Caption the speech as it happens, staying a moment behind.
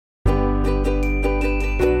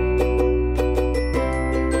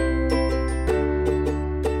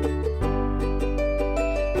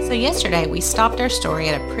So yesterday we stopped our story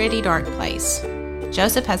at a pretty dark place.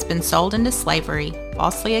 Joseph has been sold into slavery,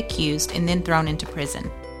 falsely accused, and then thrown into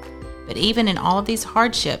prison. But even in all of these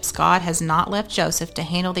hardships, God has not left Joseph to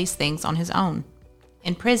handle these things on his own.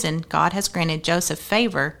 In prison, God has granted Joseph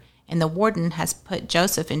favor, and the warden has put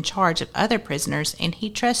Joseph in charge of other prisoners, and he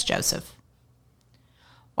trusts Joseph.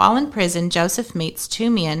 While in prison, Joseph meets two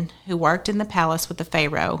men who worked in the palace with the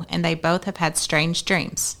Pharaoh, and they both have had strange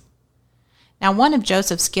dreams. Now, one of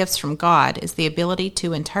Joseph's gifts from God is the ability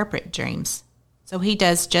to interpret dreams. So he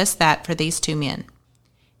does just that for these two men.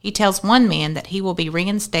 He tells one man that he will be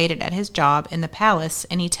reinstated at his job in the palace,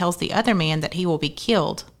 and he tells the other man that he will be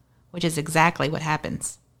killed, which is exactly what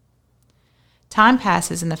happens. Time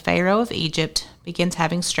passes, and the Pharaoh of Egypt begins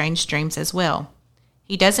having strange dreams as well.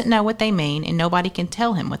 He doesn't know what they mean, and nobody can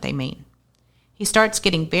tell him what they mean. He starts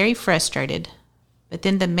getting very frustrated, but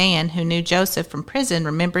then the man who knew Joseph from prison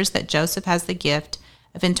remembers that Joseph has the gift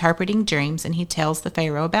of interpreting dreams, and he tells the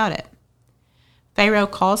Pharaoh about it. Pharaoh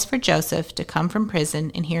calls for Joseph to come from prison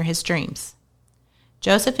and hear his dreams.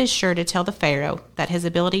 Joseph is sure to tell the Pharaoh that his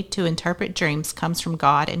ability to interpret dreams comes from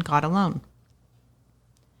God and God alone.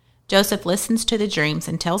 Joseph listens to the dreams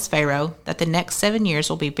and tells Pharaoh that the next 7 years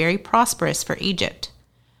will be very prosperous for Egypt,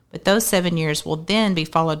 but those 7 years will then be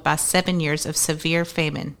followed by 7 years of severe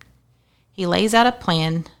famine. He lays out a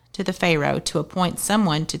plan to the Pharaoh to appoint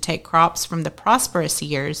someone to take crops from the prosperous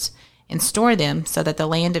years and store them so that the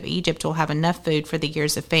land of Egypt will have enough food for the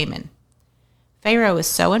years of famine. Pharaoh is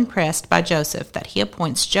so impressed by Joseph that he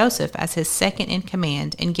appoints Joseph as his second in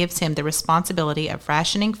command and gives him the responsibility of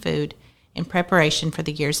rationing food in preparation for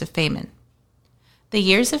the years of famine. The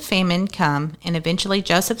years of famine come, and eventually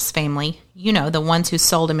Joseph's family, the ones who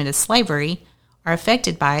sold him into slavery, are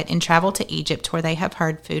affected by it and travel to Egypt where they have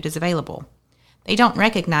heard food is available. They don't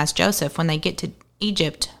recognize Joseph when they get to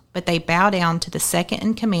Egypt, but they bow down to the second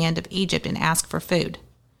in command of Egypt and ask for food.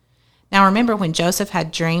 Now remember when Joseph had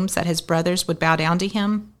dreams that his brothers would bow down to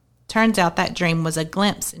him? Turns out that dream was a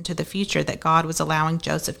glimpse into the future that God was allowing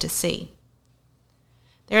Joseph to see.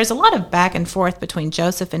 There is a lot of back and forth between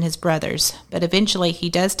Joseph and his brothers, but eventually he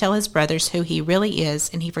does tell his brothers who he really is,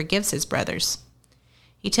 and he forgives his brothers.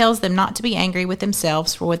 He tells them not to be angry with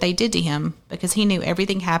themselves for what they did to him, because he knew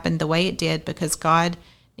everything happened the way it did because God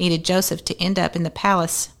needed Joseph to end up in the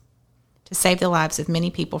palace to save the lives of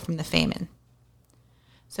many people from the famine.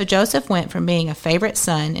 So Joseph went from being a favorite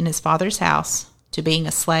son in his father's house to being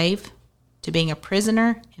a slave, to being a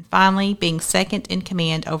prisoner, and finally being second in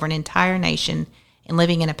command over an entire nation and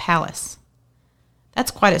living in a palace.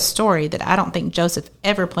 That's quite a story that I don't think Joseph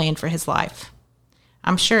ever planned for his life.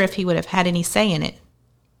 I'm sure if he would have had any say in it,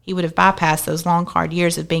 he would have bypassed those long, hard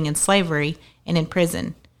years of being in slavery and in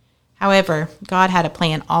prison. However, God had a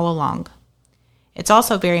plan all along. It's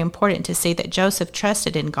also very important to see that Joseph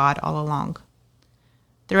trusted in God all along.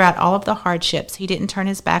 Throughout all of the hardships, he didn't turn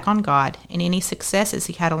his back on God, and any successes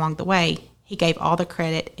he had along the way, he gave all the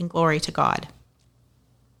credit and glory to God.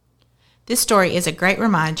 This story is a great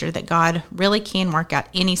reminder that God really can work out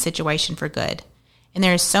any situation for good, and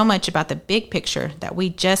there is so much about the big picture that we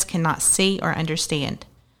just cannot see or understand.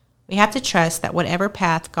 We have to trust that whatever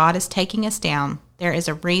path God is taking us down, there is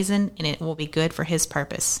a reason and it will be good for His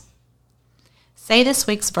purpose. Say this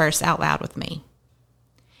week's verse out loud with me.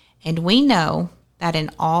 And we know that in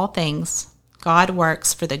all things God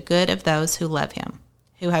works for the good of those who love Him,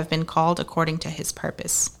 who have been called according to His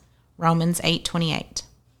purpose. Romans 8:28.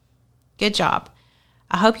 Good job.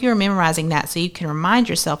 I hope you are memorizing that so you can remind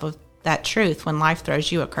yourself of that truth when life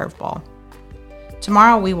throws you a curveball.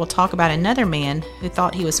 Tomorrow we will talk about another man who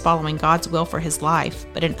thought he was following God's will for his life,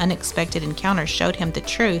 but an unexpected encounter showed him the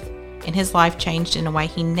truth, and his life changed in a way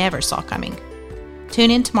he never saw coming.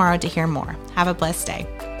 Tune in tomorrow to hear more. Have a blessed day.